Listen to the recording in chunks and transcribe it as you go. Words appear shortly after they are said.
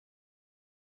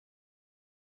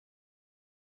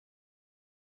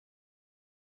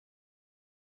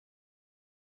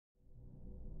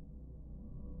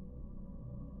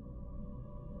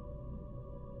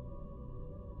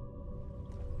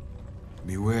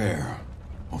Beware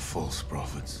of false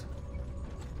prophets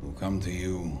who come to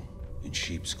you in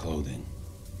sheep's clothing,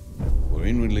 for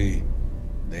inwardly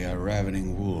they are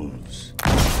ravening wolves.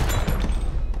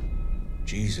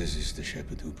 Jesus is the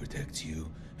shepherd who protects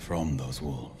you from those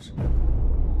wolves.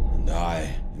 And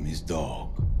I am his dog,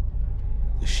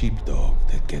 the sheepdog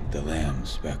that get the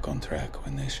lambs back on track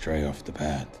when they stray off the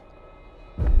path.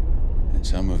 And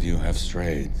some of you have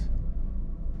strayed,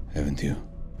 haven't you?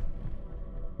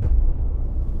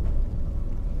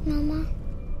 Mama,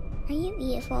 are you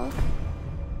evil?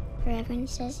 The Reverend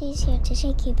says he's here to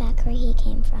take you back where he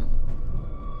came from.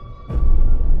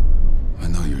 I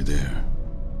know you're there,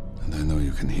 and I know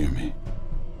you can hear me.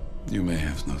 You may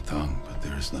have no tongue, but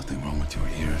there is nothing wrong with your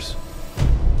ears.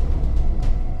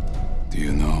 Do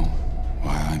you know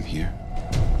why I'm here?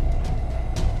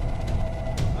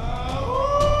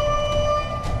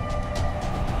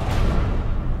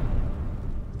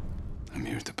 I'm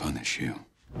here to punish you.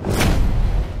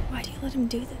 Why do you let him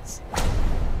do this?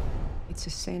 It's a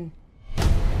sin.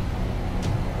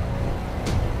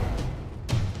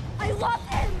 I love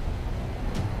him!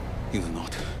 He will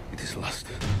not. It is lust.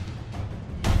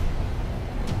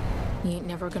 He ain't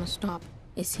never gonna stop,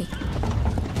 is he?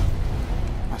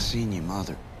 I seen your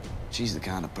mother. She's the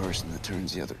kind of person that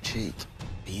turns the other cheek.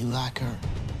 Are you like her?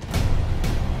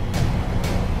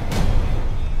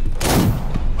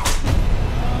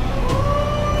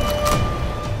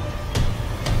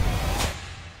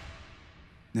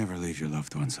 Never leave your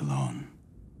loved ones alone.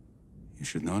 You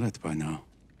should know that by now.